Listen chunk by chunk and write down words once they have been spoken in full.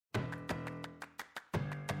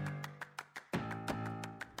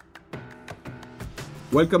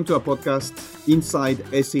Welcome to our podcast, Inside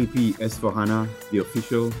SAP S4HANA, the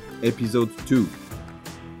official episode 2.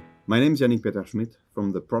 My name is Yannick Peter-Schmidt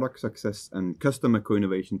from the Product Success and Customer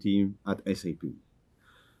Co-Innovation team at SAP.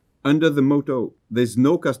 Under the motto, there's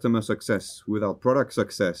no customer success without product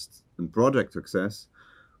success and project success,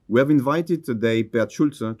 we have invited today Bert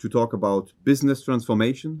Schulze to talk about business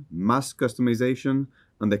transformation, mass customization,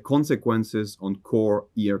 and their consequences on core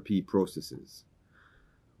ERP processes.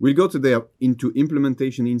 We'll go today into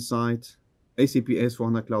implementation insight, SAP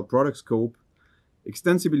S4HANA Cloud product scope,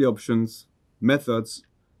 extensibility options, methods,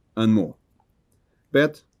 and more.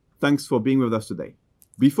 Bert, thanks for being with us today.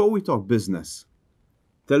 Before we talk business,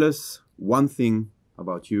 tell us one thing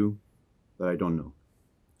about you that I don't know.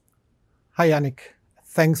 Hi, Yannick.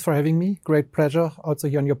 Thanks for having me. Great pleasure also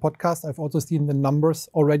here on your podcast. I've also seen the numbers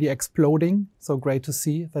already exploding. So great to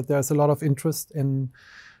see that there's a lot of interest in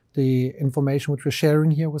the information which we're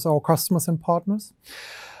sharing here with our customers and partners.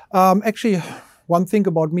 Actually, one thing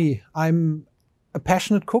about me, I'm a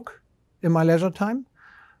passionate cook in my leisure time.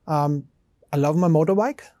 I love my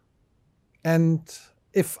motorbike. And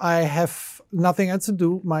if I have nothing else to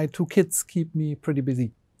do, my 2 kids keep me pretty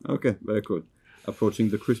busy. Okay, very cool. Approaching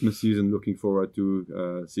the Christmas season, looking forward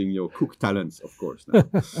to seeing your cook talents, of course.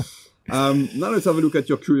 Now let's have a look at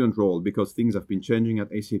your current role, because things have been changing at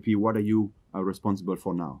SAP. What are you responsible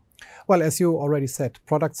for now? Well, as you already said,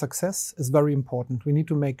 product success is very important. We need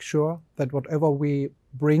to make sure that whatever we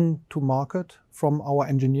bring to market from our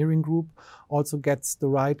engineering group also gets the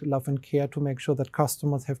right love and care to make sure that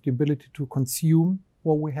customers have the ability to consume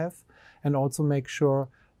what we have, and also make sure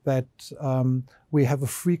that we have a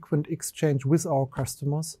frequent exchange with our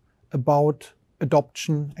customers about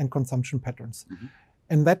adoption and consumption patterns. Mm-hmm.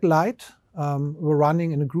 In that light, we're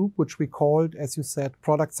running in a group which we called, as you said,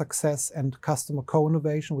 Product Success and Customer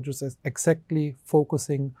Co-Innovation, which is exactly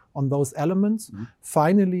focusing on those elements. Mm-hmm.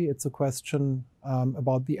 Finally, it's a question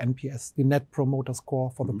about the NPS, the Net Promoter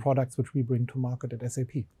Score for the products which we bring to market at SAP.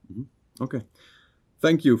 Mm-hmm. Okay.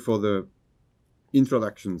 Thank you for the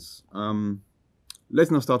introductions. Let's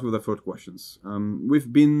now start with the first questions.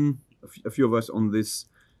 We've been, a few of us, on this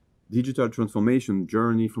digital transformation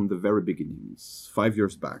journey from the very beginning. It's 5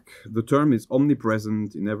 years back. The term is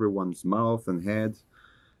omnipresent in everyone's mouth and head.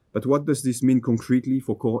 But what does this mean concretely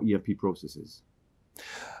for core ERP processes?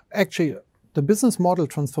 Actually, the business model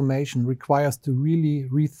transformation requires to really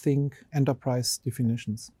rethink enterprise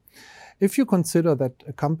definitions. If you consider that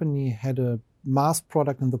a company had a mass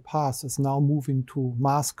product in the past, is now moving to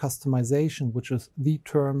mass customization, which is the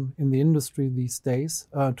term in the industry these days,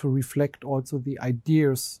 to reflect also the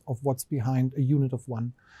ideas of what's behind a unit of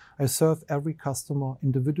one. I serve every customer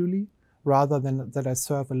individually rather than that I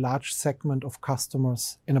serve a large segment of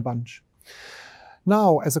customers in a bunch.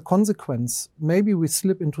 Now, as a consequence, maybe we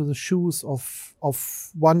slip into the shoes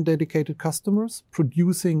of one dedicated customers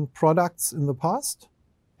producing products in the past,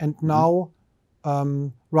 and now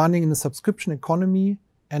running in a subscription economy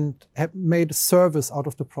and have made a service out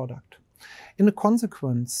of the product. In a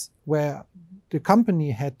consequence, where the company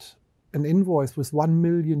had an invoice with 1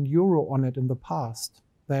 million euro on it in the past,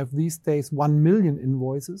 they have these days 1 million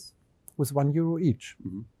invoices with €1 each.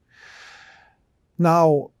 Mm-hmm.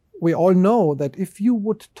 Now, we all know that if you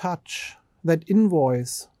would touch that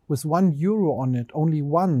invoice with €1 on it only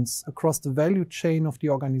once across the value chain of the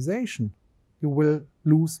organization, you will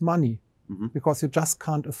lose money. Mm-hmm. Because you just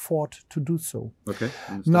can't afford to do so. Okay,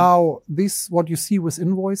 now, what you see with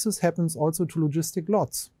invoices happens also to logistic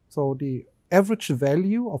lots. So the average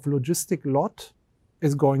value of logistic lot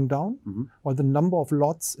is going down, while the number of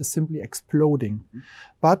lots is simply exploding. Mm-hmm.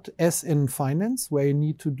 But as in finance, where you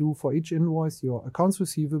need to do for each invoice your accounts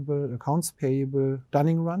receivable, accounts payable,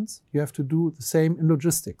 dunning runs, you have to do the same in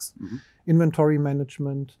logistics. Mm-hmm. Inventory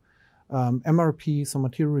management, MRP, so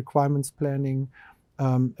material requirements planning,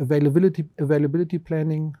 availability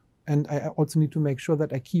planning, and I also need to make sure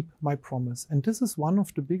that I keep my promise. And this is one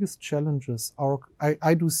of the biggest challenges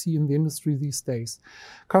I do see in the industry these days.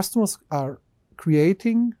 Customers are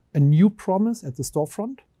creating a new promise at the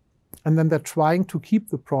storefront, and then they're trying to keep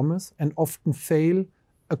the promise and often fail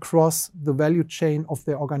across the value chain of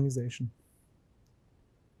their organization.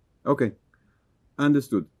 Okay,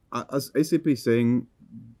 understood. As SAP is saying,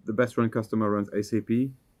 the best run customer runs SAP.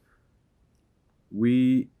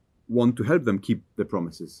 We want to help them keep the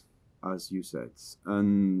promises, as you said.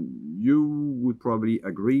 And you would probably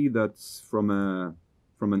agree that from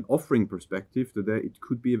an offering perspective today, it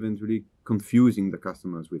could be eventually confusing the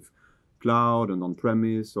customers with cloud and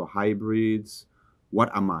on-premise or hybrids.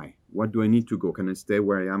 What am I? What do I need to go? Can I stay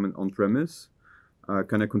where I am on-premise?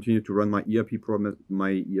 Can I continue to run my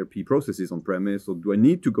ERP processes on premise, or do I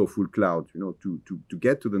need to go full cloud? To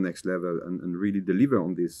get to the next level and really deliver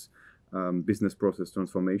on this business process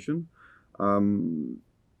transformation.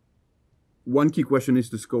 One key question is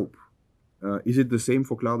the scope. Is it the same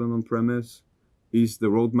for cloud and on-premise? Is the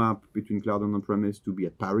roadmap between cloud and on-premise to be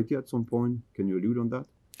at parity at some point? Can you allude on that?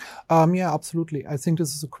 Yeah, absolutely. I think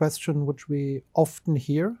this is a question which we often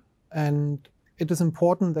hear, and it is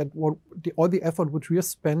important that all the effort which we are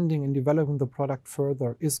spending in developing the product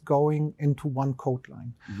further is going into one code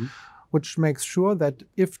line, which makes sure that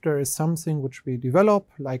if there is something which we develop,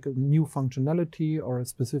 like a new functionality or a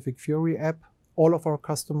specific Fiori app, all of our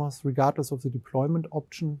customers, regardless of the deployment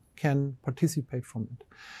option, can participate from it.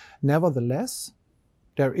 Nevertheless,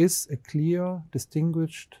 there is a clear,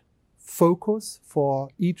 distinguished focus for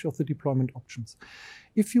each of the deployment options.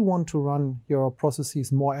 If you want to run your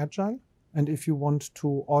processes more agile, and if you want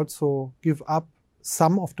to also give up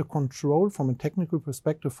some of the control from a technical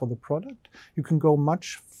perspective for the product, you can go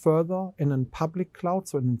much further in a public cloud,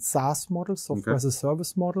 so in a SaaS model, software as a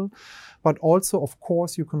service model. But also, of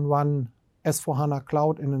course, you can run S/4HANA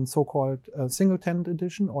Cloud in a so-called single tenant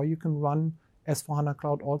edition, or you can run S/4HANA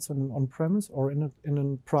Cloud also in an on-premise or in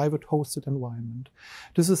a private hosted environment.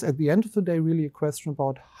 This is, at the end of the day, really a question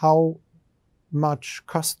about how much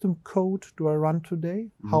custom code do I run today?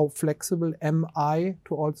 How flexible am I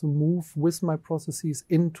to also move with my processes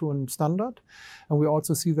into a standard? And we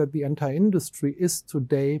also see that the entire industry is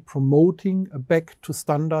today promoting a back to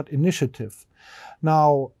standard initiative.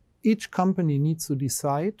 Now, each company needs to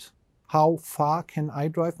decide, how far can I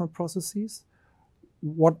drive my processes?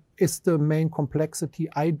 What is the main complexity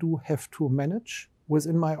I do have to manage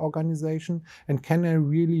within my organization? And can I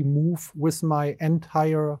really move with my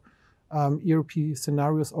entire ERP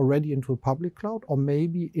scenarios already into a public cloud, or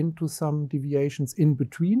maybe into some deviations in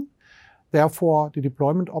between? Therefore, the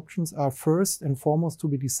deployment options are first and foremost to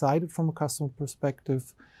be decided from a customer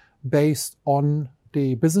perspective based on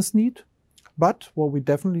the business need. But what we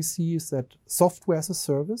definitely see is that software as a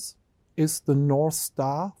service is the North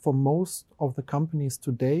Star for most of the companies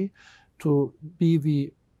today to be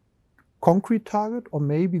the concrete target, or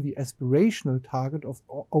maybe the aspirational target of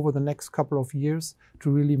over the next couple of years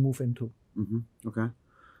to really move into. Okay.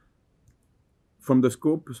 From the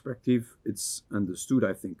scope perspective, it's understood,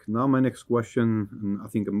 I think. Now my next question, and I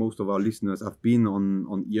think most of our listeners have been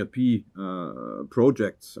on ERP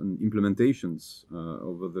projects and implementations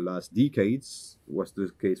over the last decades. Was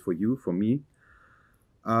the case for you, for me?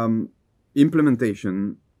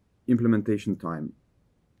 Implementation time.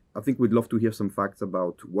 I think we'd love to hear some facts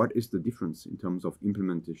about what is the difference in terms of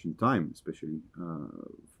implementation time, especially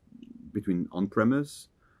between on-premise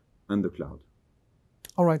and the cloud.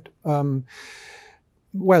 All right.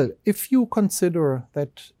 Well, if you consider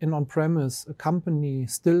that in on-premise, a company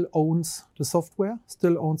still owns the software,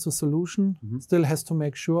 still owns the solution, still has to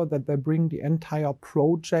make sure that they bring the entire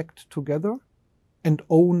project together and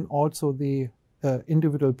own also the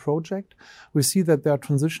individual project, we see that there are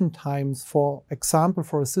transition times, for example,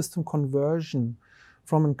 for a system conversion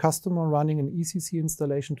from a customer running an ECC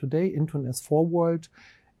installation today into an S4 world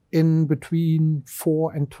in between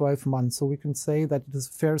 4 and 12 months. So we can say that it is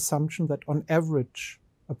a fair assumption that on average,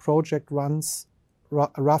 a project runs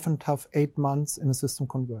rough and tough 8 months in a system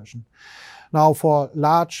conversion. Now, for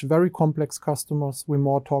large, very complex customers, we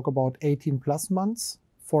more talk about 18 plus months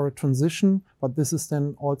for a transition, but this is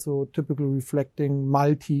then also typically reflecting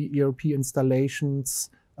multi-ERP installations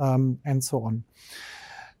and so on.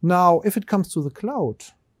 Now, if it comes to the cloud,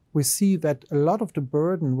 we see that a lot of the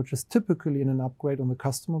burden, which is typically in an upgrade on the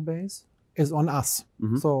customer base, is on us.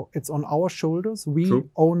 So it's on our shoulders. We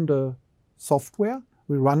own the software,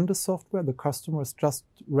 we run the software, the customer is just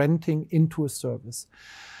renting into a service.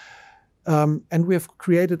 And we have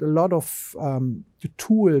created a lot of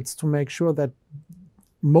tools to make sure that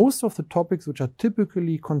most of the topics which are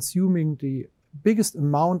typically consuming the biggest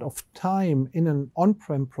amount of time in an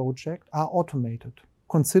on-prem project are automated.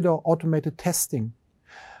 Consider automated testing.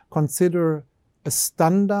 Consider a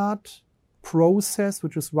standard process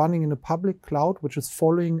which is running in a public cloud, which is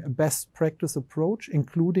following a best practice approach,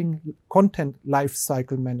 including content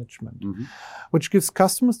lifecycle management, which gives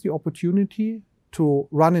customers the opportunity to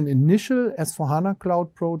run an initial S/4HANA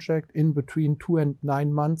Cloud project in between 2 and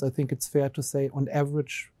 9 months. I think it's fair to say on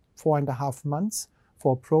average 4.5 months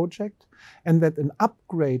for a project, and that an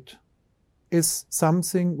upgrade is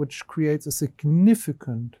something which creates a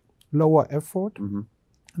significant lower effort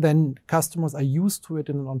than customers are used to it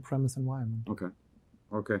in an on-premise environment.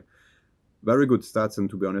 Okay. Very good stats, and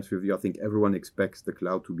to be honest with you, I think everyone expects the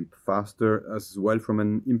cloud to be faster as well from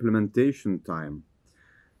an implementation time.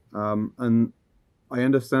 And I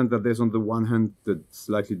understand that there's on the one hand the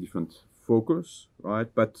slightly different focus, right?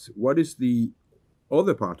 But what is the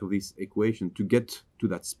other part of this equation to get to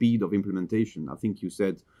that speed of implementation? I think you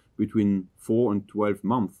said between 4 and 12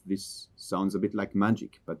 months. This sounds a bit like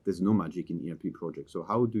magic, but there's no magic in ERP projects. So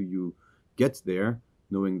how do you get there,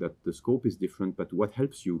 knowing that the scope is different, but what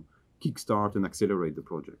helps you kickstart and accelerate the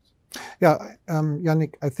project? Yeah,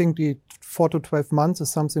 Yannick, I think the 4 to 12 months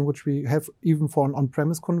is something which we have even for an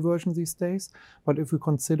on-premise conversion these days. But if we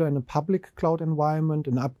consider in a public cloud environment,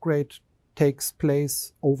 an upgrade takes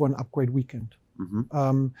place over an upgrade weekend.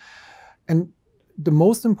 And the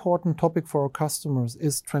most important topic for our customers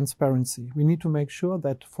is transparency. We need to make sure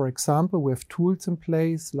that, for example, we have tools in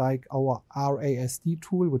place like our RASD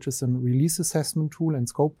tool, which is a release assessment tool and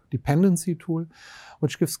scope dependency tool,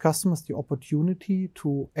 which gives customers the opportunity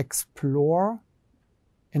to explore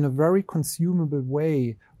in a very consumable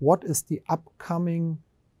way what is the upcoming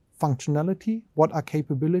functionality, what are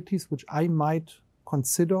capabilities which I might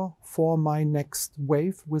consider for my next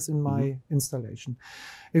wave within my installation.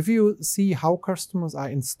 If you see how customers are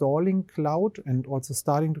installing cloud and also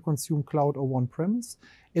starting to consume cloud over on-premise,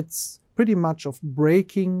 it's pretty much of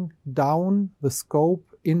breaking down the scope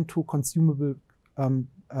into consumable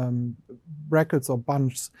brackets or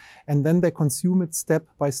bunches, and then they consume it step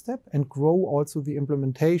by step and grow also the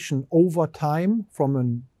implementation over time from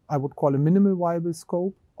an, I would call, a minimal viable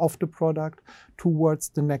scope of the product towards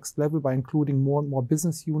the next level by including more and more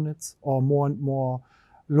business units or more and more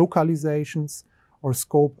localizations or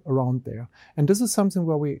scope around there. And this is something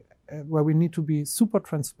where we need to be super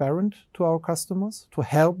transparent to our customers to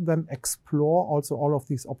help them explore also all of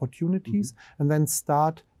these opportunities and then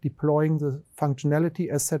start deploying the functionality,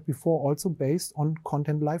 as said before, also based on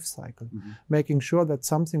content lifecycle, making sure that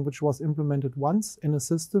something which was implemented once in a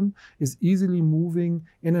system is easily moving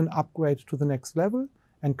in an upgrade to the next level.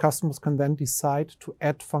 And customers can then decide to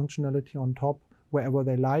add functionality on top wherever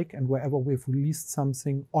they like and wherever we've released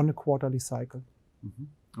something on a quarterly cycle.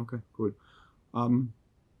 Okay, cool.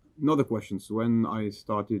 Another question. So when I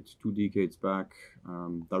started 2 decades back,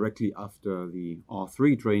 directly after the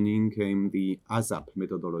R3 training came the ASAP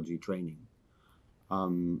methodology training.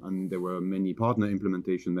 And there were many partner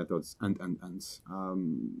implementation methods and.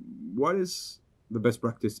 What is the best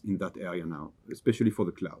practice in that area now, especially for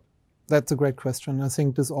the cloud? That's a great question. I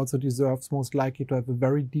think this also deserves most likely to have a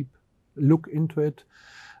very deep look into it.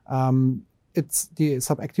 It's the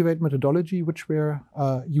SAP-Activate methodology which we're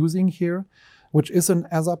using here, which is an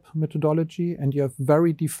ASAP methodology, and you have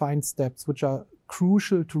very defined steps which are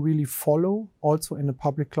crucial to really follow also in a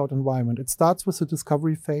public cloud environment. It starts with the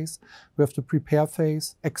discovery phase. We have the prepare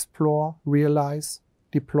phase, explore, realize,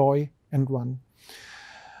 deploy, and run.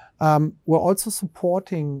 We're also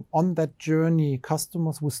supporting on that journey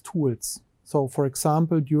customers with tools. So, for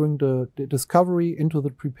example, during the discovery into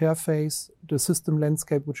the prepare phase, the system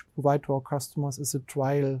landscape which we provide to our customers is a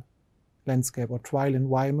trial landscape or trial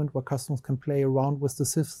environment where customers can play around with the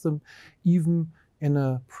system even in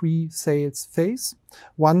a pre-sales phase.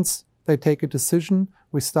 Once they take a decision,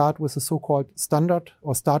 we start with a so-called standard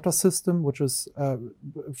or starter system, which is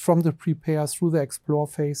from the prepare through the explore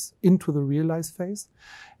phase into the realize phase.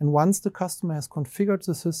 And once the customer has configured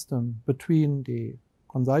the system between the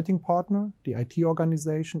consulting partner, the IT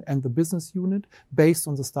organization, and the business unit based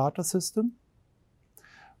on the starter system,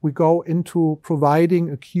 we go into providing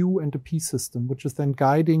a Q and a P system, which is then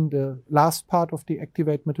guiding the last part of the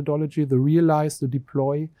Activate methodology, the realize, the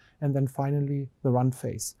deploy, and then finally the run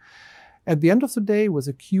phase. At the end of the day, with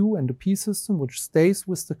a Q and a P system, which stays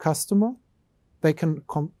with the customer, they can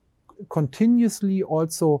continuously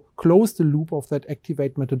also close the loop of that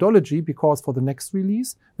Activate methodology, because for the next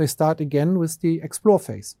release, they start again with the explore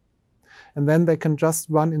phase. And then they can just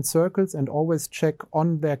run in circles and always check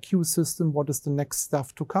on their Q system what is the next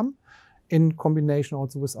stuff to come, in combination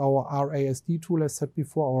also with our RASD tool, as said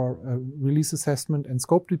before, our release assessment and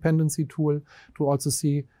scope dependency tool, to also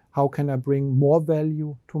see how can I bring more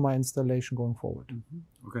value to my installation going forward.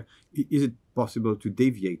 Okay. Is it possible to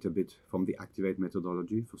deviate a bit from the Activate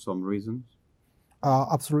methodology for some reasons?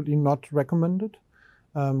 Absolutely not recommended.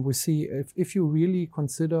 We see if you really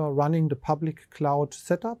consider running the public cloud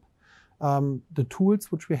setup, the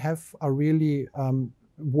tools which we have are really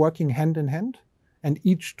working hand in hand, and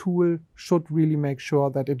each tool should really make sure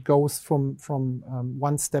that it goes from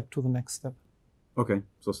one step to the next step. Okay,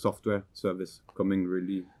 so software, service coming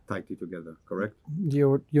really tightly together, correct?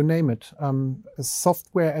 You name it.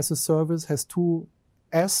 Software as a service has 2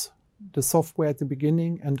 S the software at the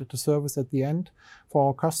beginning and the service at the end. For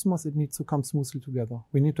our customers, it needs to come smoothly together.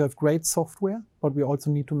 We need to have great software, but we also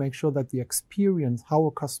need to make sure that the experience, how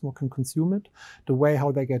a customer can consume it, the way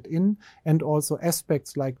how they get in, and also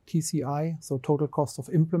aspects like TCI, so total cost of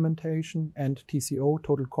implementation, and TCO,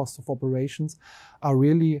 total cost of operations, are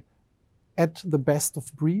really at the best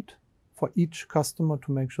of breed for each customer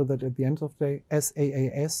to make sure that at the end of the day,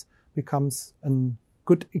 SaaS becomes a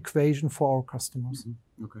good equation for our customers.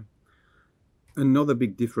 Mm-hmm. Okay. Another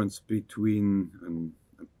big difference between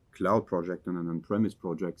a cloud project and an on-premise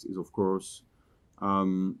project is, of course,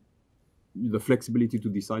 the flexibility to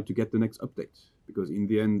decide to get the next update. Because in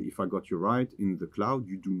the end, if I got you right, in the cloud,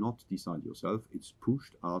 you do not decide yourself. It's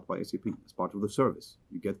pushed out by SAP as part of the service.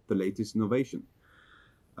 You get the latest innovation.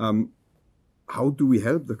 How do we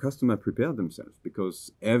help the customer prepare themselves?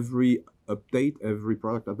 Because every update, every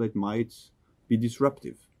product update might be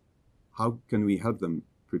disruptive. How can we help them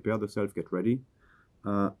prepare themselves, get ready,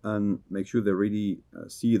 and make sure they really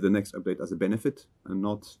see the next update as a benefit and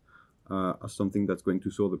not as something that's going to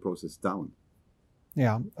slow the process down?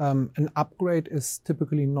 Yeah, an upgrade is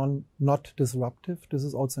typically not disruptive. This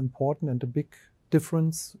is also important, and a big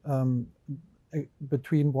difference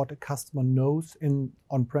between what a customer knows in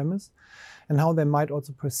on-premise and how they might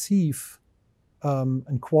also perceive a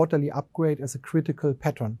quarterly upgrade as a critical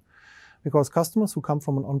pattern. Because customers who come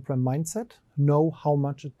from an on-prem mindset know how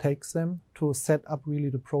much it takes them to set up really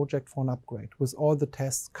the project for an upgrade with all the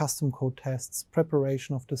tests, custom code tests,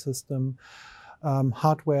 preparation of the system,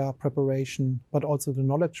 hardware preparation, but also the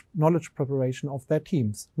knowledge preparation of their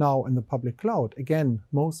teams. Now in the public cloud, again,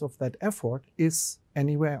 most of that effort is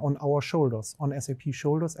anywhere on our shoulders, on SAP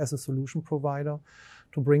shoulders as a solution provider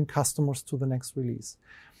to bring customers to the next release.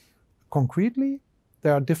 Concretely,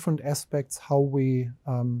 there are different aspects how we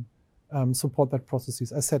support that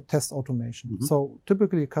processes. I said test automation. Mm-hmm. So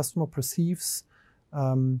typically a customer perceives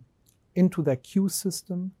into their queue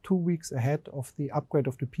system 2 weeks ahead of the upgrade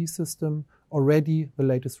of the P system already the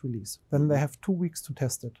latest release. Then they have 2 weeks to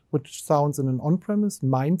test it, which sounds in an on-premise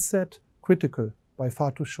mindset critical, by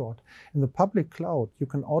far too short. In the public cloud, you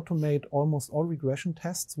can automate almost all regression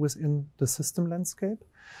tests within the system landscape.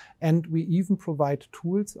 And we even provide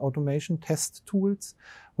tools, automation test tools,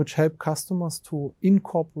 which help customers to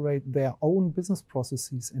incorporate their own business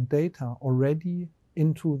processes and data already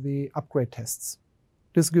into the upgrade tests.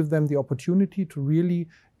 This gives them the opportunity to really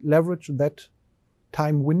leverage that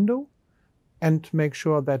time window and make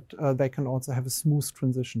sure that they can also have a smooth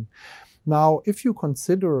transition. Now, if you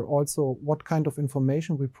consider also what kind of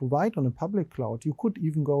information we provide on a public cloud, you could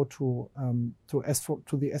even go to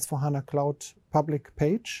the S4HANA Cloud public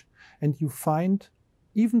page, and you find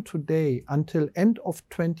even today until end of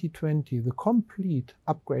 2020 the complete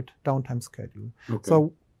upgrade downtime schedule. Okay.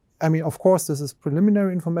 So, I mean, of course, this is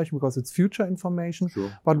preliminary information because it's future information.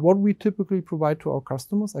 Sure. But what we typically provide to our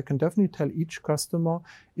customers, I can definitely tell each customer,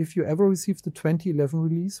 if you ever receive the 2011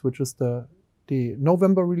 release, which is the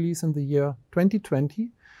November release in the year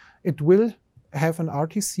 2020, it will have an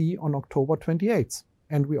RTC on October 28th.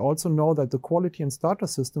 And we also know that the quality and starter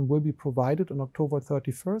system will be provided on October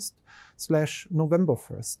 31st/November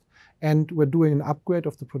 1st. And we're doing an upgrade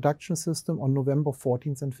of the production system on November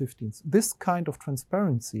 14th and 15th. This kind of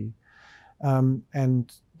transparency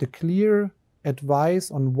and the clear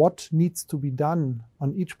advice on what needs to be done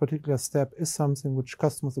on each particular step is something which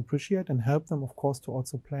customers appreciate and help them, of course, to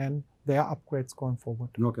also plan their upgrades going forward.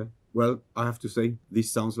 Okay. Well, I have to say,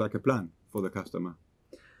 this sounds like a plan for the customer.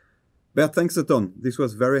 Bert, thanks a ton. This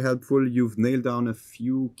was very helpful. You've nailed down a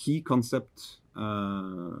few key concepts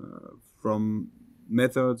from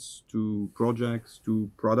methods to projects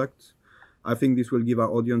to product. I think this will give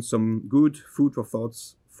our audience some good food for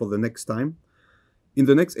thoughts for the next time. In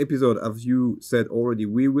the next episode, as you said already,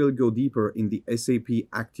 we will go deeper in the SAP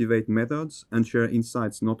Activate methods and share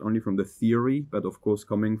insights not only from the theory, but of course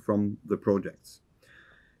coming from the projects.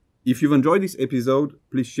 If you've enjoyed this episode,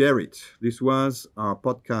 please share it. This was our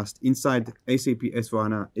podcast Inside SAP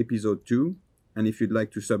S4HANA episode 2. And if you'd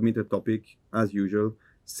like to submit a topic, as usual,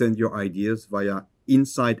 send your ideas via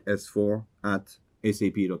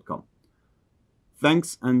insidesfor@sap.com.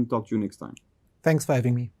 Thanks and talk to you next time. Thanks for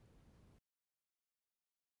having me.